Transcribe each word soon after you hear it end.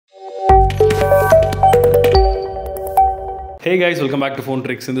Hey guys, welcome back to Phone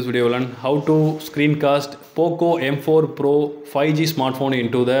Tricks. In this video, we'll learn how to screencast Poco M4 Pro 5G smartphone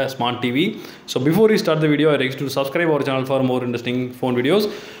into the smart TV. So before we start the video, I request you to subscribe our channel for more interesting phone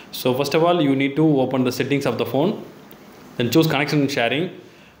videos. So first of all, you need to open the settings of the phone, then choose connection and sharing.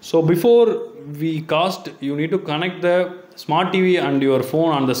 So before we cast, you need to connect the smart TV and your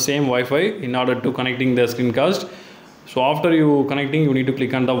phone on the same Wi-Fi in order to connecting the screencast. So after you connecting, you need to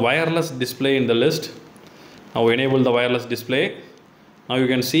click on the wireless display in the list. Now enable the wireless display. Now you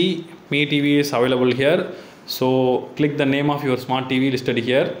can see Mi TV is available here. So click the name of your smart TV listed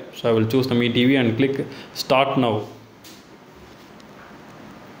here. So I will choose the Mi TV and click start now.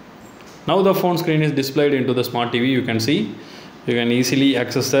 Now the phone screen is displayed into the smart TV. You can see you can easily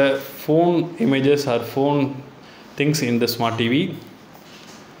access the phone images or phone things in the smart TV.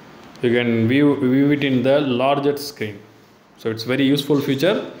 You can view it in the largest screen. So it's very useful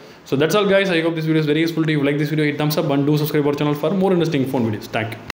feature. So that's all guys. I hope this video is very useful to you. If you like this video, hit thumbs up and do subscribe our channel for more interesting phone videos. Thank you.